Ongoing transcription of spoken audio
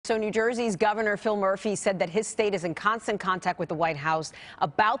So New Jersey's Governor Phil Murphy said that his state is in constant contact with the White House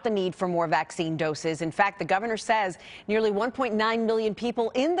about the need for more vaccine doses. In fact, the governor says nearly 1.9 million people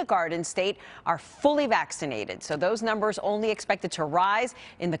in the Garden State are fully vaccinated. So those numbers only expected to rise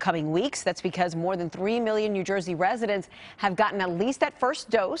in the coming weeks. That's because more than 3 million New Jersey residents have gotten at least that first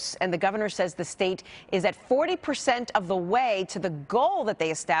dose. And the governor says the state is at 40% of the way to the goal that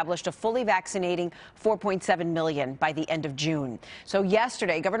they established of fully vaccinating 4.7 million by the end of June. So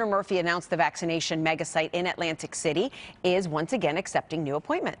yesterday, Governor Murphy announced the vaccination Megasite in Atlantic City is once again accepting new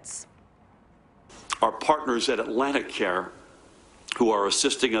appointments. Our partners at Atlantic Care, who are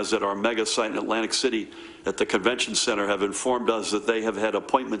assisting us at our Megasite in Atlantic City at the Convention Center, have informed us that they have had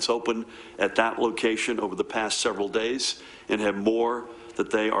appointments open at that location over the past several days and have more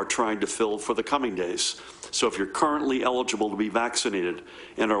that they are trying to fill for the coming days. So if you're currently eligible to be vaccinated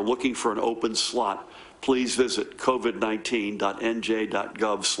and are looking for an open slot, please visit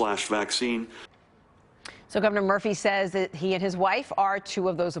covid19.nj.gov/vaccine. So Governor Murphy says that he and his wife are two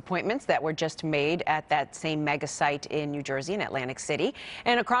of those appointments that were just made at that same mega site in New Jersey in Atlantic City.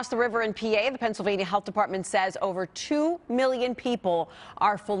 And across the river in PA, the Pennsylvania Health Department says over 2 million people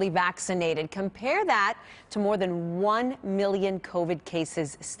are fully vaccinated. Compare that to more than 1 million COVID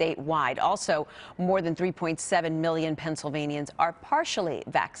cases statewide. Also, more than 3.7 million Pennsylvanians are partially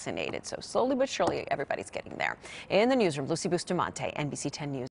vaccinated. So slowly but surely, everybody's getting there. In the newsroom, Bustamante, NBC10 News.